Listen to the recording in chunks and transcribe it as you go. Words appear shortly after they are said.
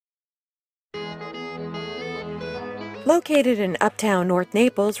Located in uptown North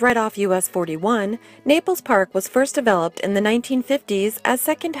Naples, right off US 41, Naples Park was first developed in the 1950s as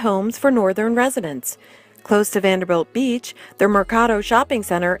second homes for northern residents. Close to Vanderbilt Beach, the Mercato Shopping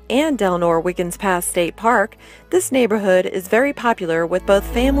Center, and Delnor Wiggins Pass State Park, this neighborhood is very popular with both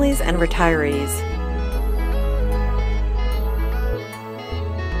families and retirees.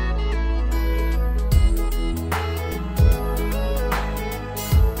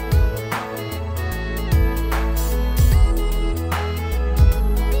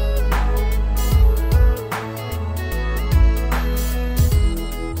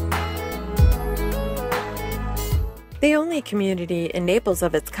 The only community in Naples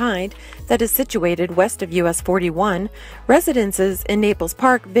of its kind that is situated west of US 41, residences in Naples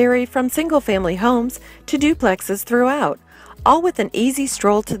Park vary from single-family homes to duplexes throughout, all with an easy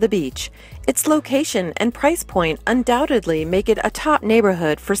stroll to the beach. Its location and price point undoubtedly make it a top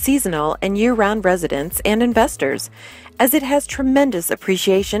neighborhood for seasonal and year-round residents and investors, as it has tremendous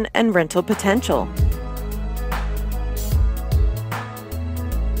appreciation and rental potential.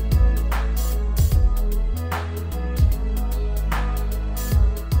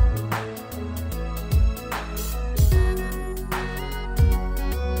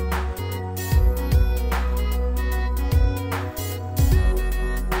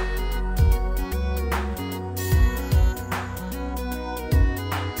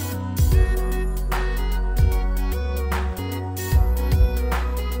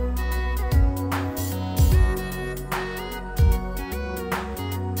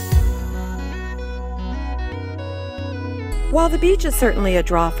 While the beach is certainly a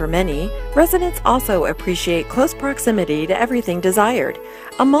draw for many, residents also appreciate close proximity to everything desired.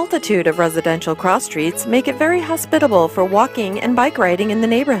 A multitude of residential cross streets make it very hospitable for walking and bike riding in the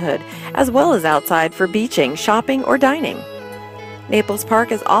neighborhood, as well as outside for beaching, shopping, or dining. Naples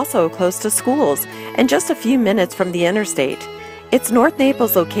Park is also close to schools and just a few minutes from the interstate. Its North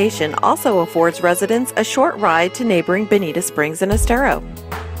Naples location also affords residents a short ride to neighboring Bonita Springs and Estero.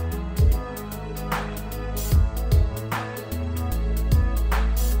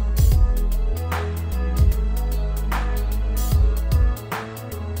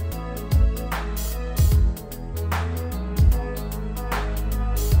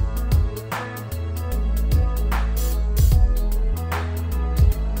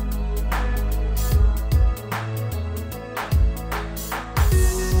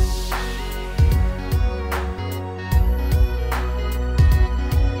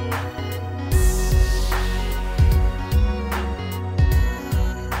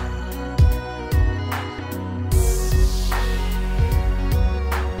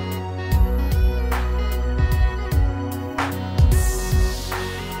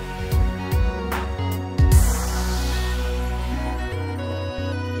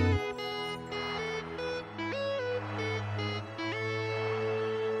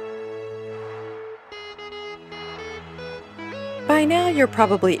 By now, you're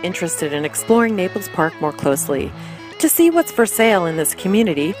probably interested in exploring Naples Park more closely. To see what's for sale in this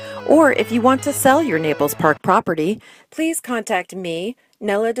community, or if you want to sell your Naples Park property, please contact me,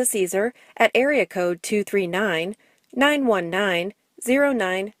 Nella DeCesar, at area code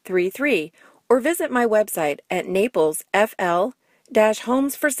 239-919-0933, or visit my website at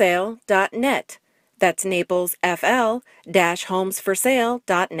naplesfl-homesforsale.net. That's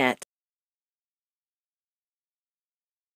naplesfl-homesforsale.net.